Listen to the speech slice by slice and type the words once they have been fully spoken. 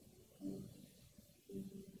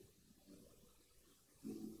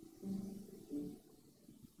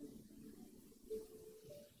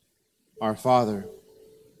Our Father,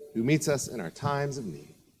 who meets us in our times of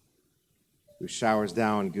need, who showers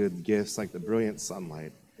down good gifts like the brilliant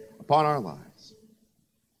sunlight upon our lives,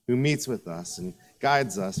 who meets with us and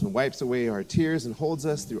guides us and wipes away our tears and holds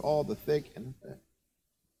us through all the thick and the thin,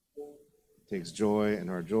 takes joy in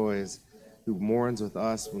our joys, who mourns with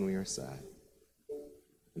us when we are sad,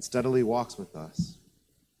 and steadily walks with us,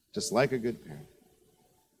 just like a good parent.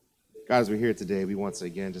 God, as we're here today, we once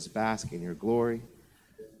again just bask in your glory.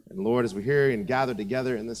 And Lord, as we're here and gathered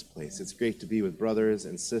together in this place, it's great to be with brothers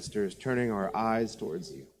and sisters, turning our eyes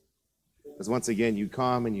towards you. As once again, you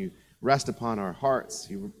come and you rest upon our hearts,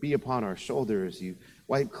 you be upon our shoulders, you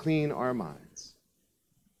wipe clean our minds.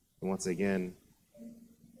 And once again,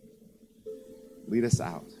 lead us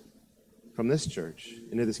out from this church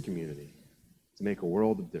into this community to make a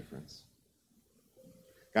world of difference.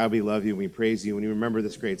 God, we love you and we praise you when you remember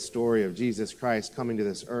this great story of Jesus Christ coming to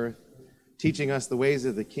this earth, teaching us the ways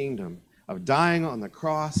of the kingdom, of dying on the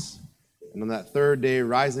cross, and on that third day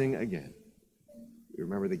rising again. We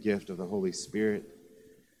remember the gift of the Holy Spirit.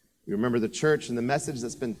 We remember the church and the message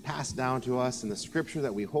that's been passed down to us and the scripture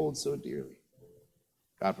that we hold so dearly.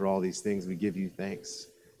 God, for all these things, we give you thanks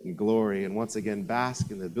and glory, and once again bask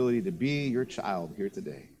in the ability to be your child here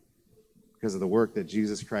today because of the work that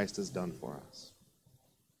Jesus Christ has done for us.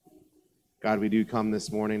 God, we do come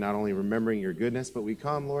this morning not only remembering your goodness, but we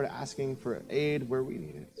come, Lord, asking for aid where we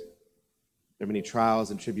need it. There are many trials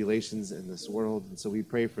and tribulations in this world, and so we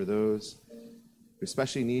pray for those who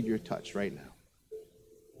especially need your touch right now.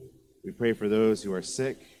 We pray for those who are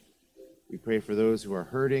sick. We pray for those who are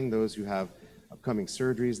hurting, those who have upcoming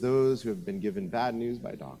surgeries, those who have been given bad news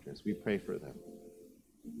by doctors. We pray for them.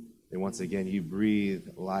 And once again, you breathe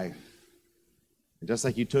life. And just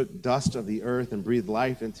like you took dust of the earth and breathed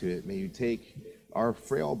life into it, may you take our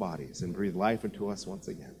frail bodies and breathe life into us once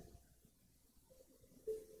again.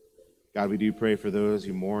 God, we do pray for those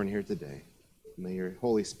who mourn here today. May your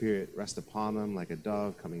Holy Spirit rest upon them like a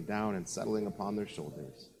dove coming down and settling upon their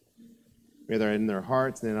shoulders. May they're in their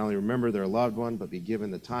hearts, they not only remember their loved one, but be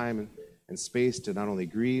given the time and space to not only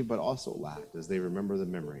grieve, but also laugh as they remember the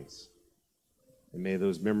memories. And may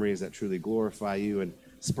those memories that truly glorify you and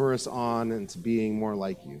spur us on into being more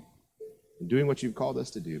like you and doing what you've called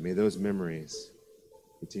us to do. May those memories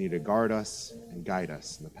continue to guard us and guide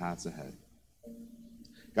us in the paths ahead.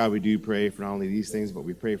 God, we do pray for not only these things, but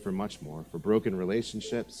we pray for much more, for broken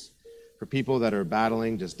relationships, for people that are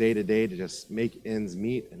battling just day to day to just make ends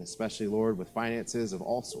meet, and especially, Lord, with finances of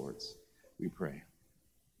all sorts, we pray.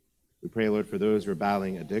 We pray, Lord, for those who are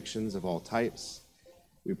battling addictions of all types.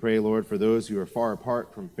 We pray, Lord, for those who are far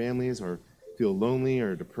apart from families or feel lonely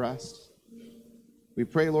or depressed. We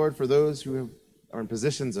pray, Lord, for those who are in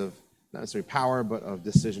positions of not necessarily power, but of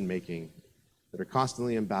decision-making that are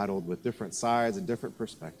constantly embattled with different sides and different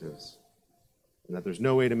perspectives, and that there's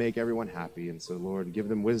no way to make everyone happy. And so, Lord, give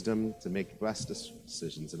them wisdom to make best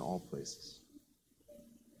decisions in all places.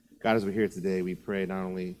 God, as we're here today, we pray not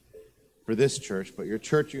only for this church, but your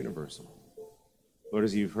church universal. Lord,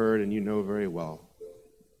 as you've heard and you know very well,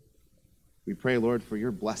 we pray, Lord, for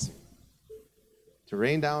your blessing to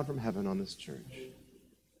rain down from heaven on this church.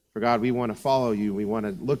 For God, we want to follow you. We want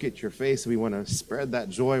to look at your face. We want to spread that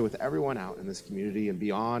joy with everyone out in this community and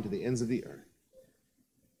beyond to the ends of the earth.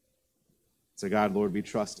 So God, Lord, we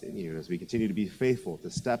trust in you as we continue to be faithful to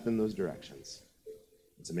step in those directions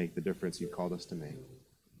and to make the difference you've called us to make.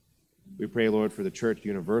 We pray, Lord, for the church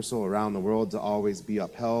universal around the world to always be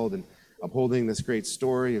upheld and upholding this great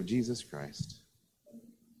story of Jesus Christ,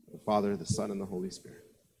 the Father, the Son, and the Holy Spirit.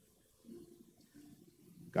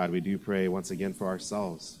 God, we do pray once again for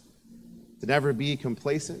ourselves to never be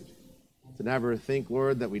complacent, to never think,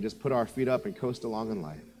 Lord, that we just put our feet up and coast along in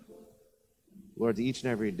life. Lord, to each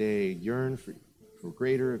and every day yearn for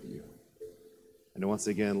greater of you. And to once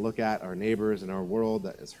again look at our neighbors and our world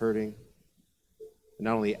that is hurting. And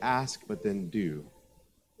not only ask, but then do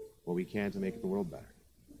what we can to make the world better.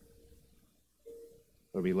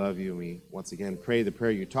 Lord, we love you, and we once again pray the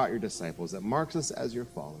prayer you taught your disciples that marks us as your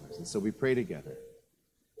followers. And so we pray together.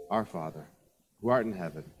 Our Father, who art in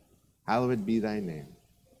heaven, hallowed be thy name.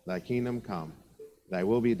 Thy kingdom come, thy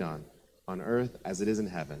will be done, on earth as it is in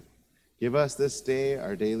heaven. Give us this day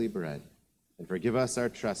our daily bread, and forgive us our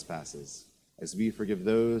trespasses, as we forgive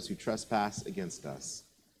those who trespass against us.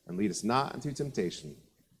 And lead us not into temptation,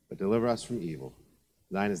 but deliver us from evil.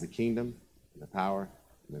 Thine is the kingdom, and the power,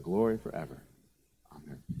 and the glory forever.